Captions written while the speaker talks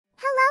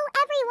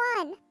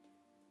everyone!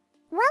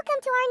 Welcome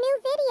to our new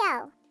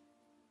video.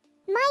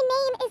 My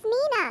name is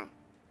Nina.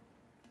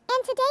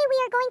 And today we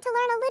are going to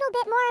learn a little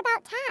bit more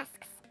about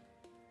tasks.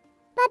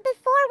 But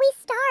before we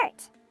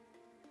start,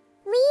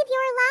 leave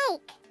your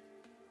like.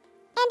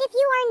 And if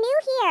you are new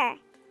here,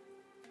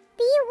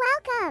 be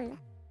welcome.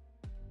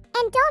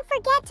 And don't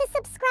forget to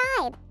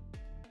subscribe.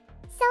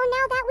 So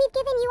now that we've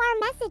given you our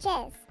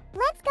messages,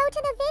 let's go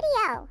to the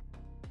video.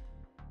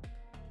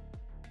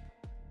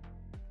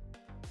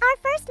 Our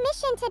first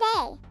mission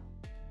today,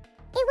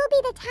 it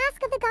will be the task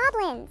of the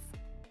Goblins.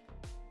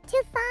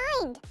 To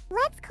find,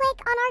 let's click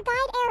on our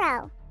guide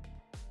arrow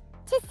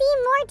to see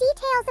more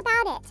details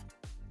about it,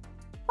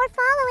 or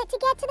follow it to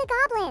get to the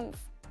Goblins.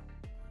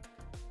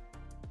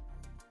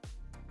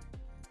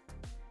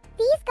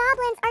 These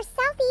Goblins are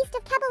southeast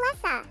of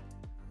Kakele.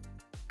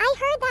 I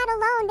heard that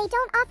alone they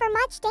don't offer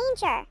much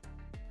danger,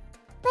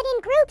 but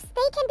in groups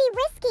they can be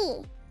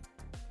risky.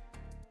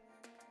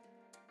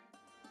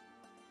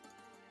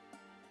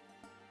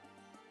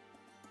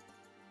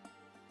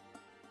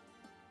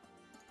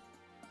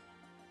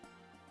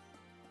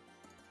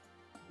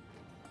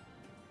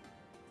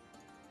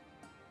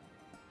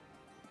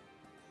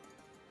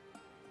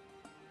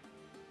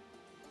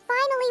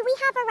 Finally, we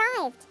have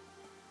arrived.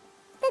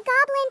 The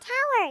Goblin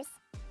Towers.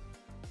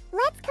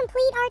 Let's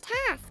complete our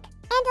task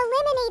and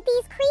eliminate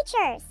these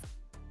creatures.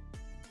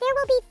 There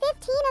will be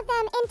 15 of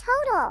them in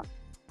total.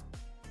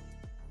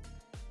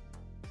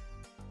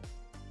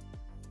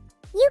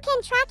 You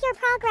can track your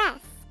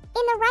progress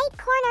in the right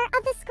corner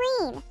of the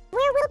screen,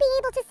 where we'll be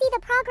able to see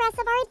the progress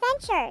of our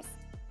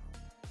adventures.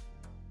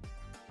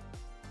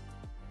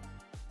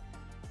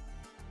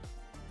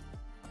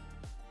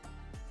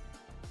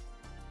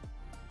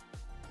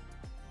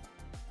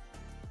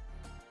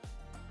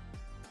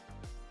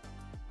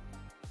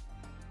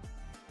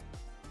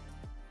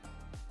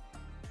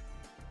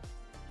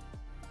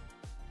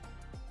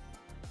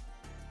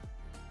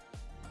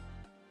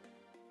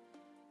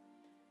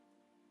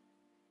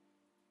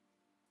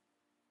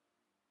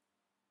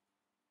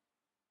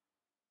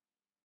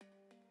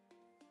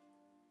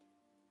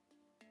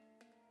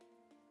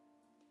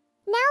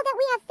 Now that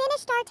we have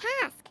finished our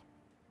task,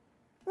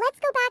 let's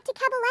go back to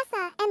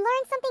Kakele and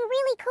learn something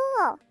really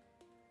cool.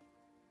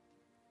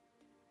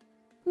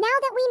 Now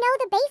that we know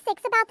the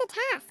basics about the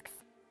tasks,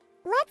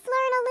 let's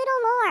learn a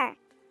little more.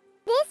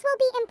 This will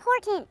be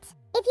important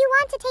if you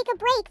want to take a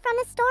break from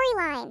the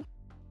storyline,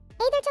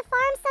 either to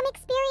farm some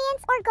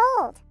experience or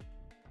gold.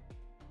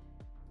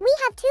 We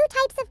have two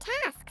types of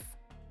tasks.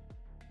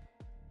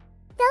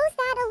 Those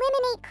that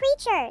eliminate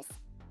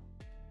creatures,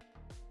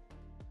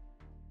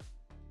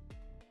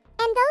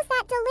 and those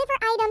that deliver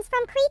items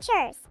from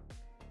creatures.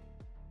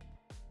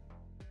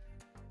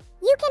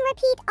 You can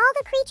repeat all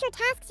the creature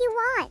tasks you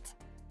want,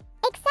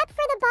 except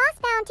for the boss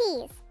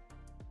bounties.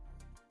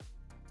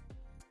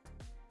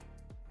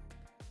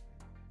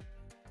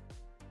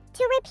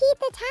 To repeat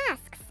the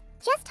tasks,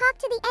 just talk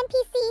to the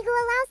NPC who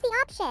allows the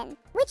option,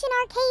 which in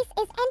our case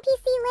is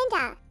NPC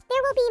Linda.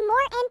 There will be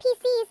more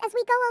NPCs as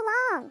we go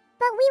along,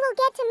 but we will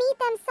get to meet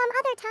them some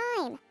other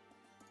time.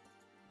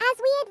 As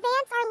we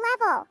advance our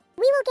level,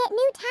 we will get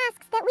new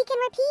tasks that we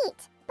can repeat,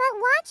 but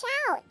watch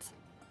out!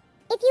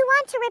 If you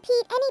want to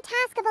repeat any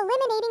task of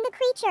eliminating the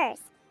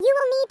creatures, you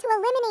will need to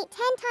eliminate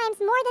 10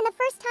 times more than the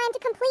first time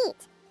to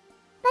complete.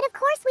 But of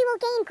course we will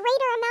gain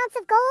greater amounts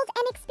of gold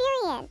and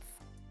experience.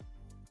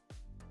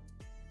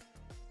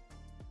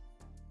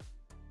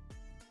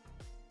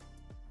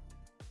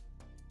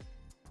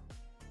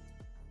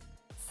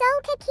 So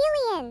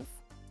Kakeleans,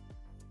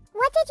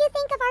 what did you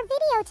think of our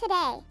video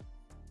today?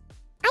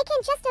 I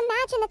can just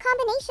imagine the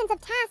combinations of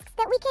tasks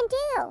that we can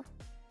do.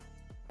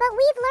 But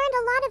we've learned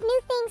a lot of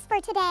new things for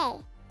today.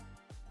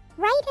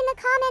 Write in the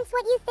comments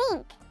what you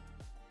think.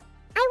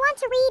 I want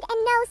to read and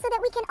know so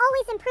that we can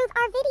always improve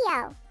our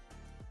video.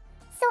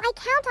 So I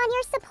count on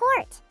your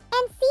support,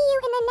 and see you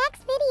in the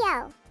next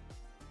video.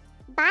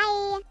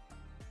 Bye!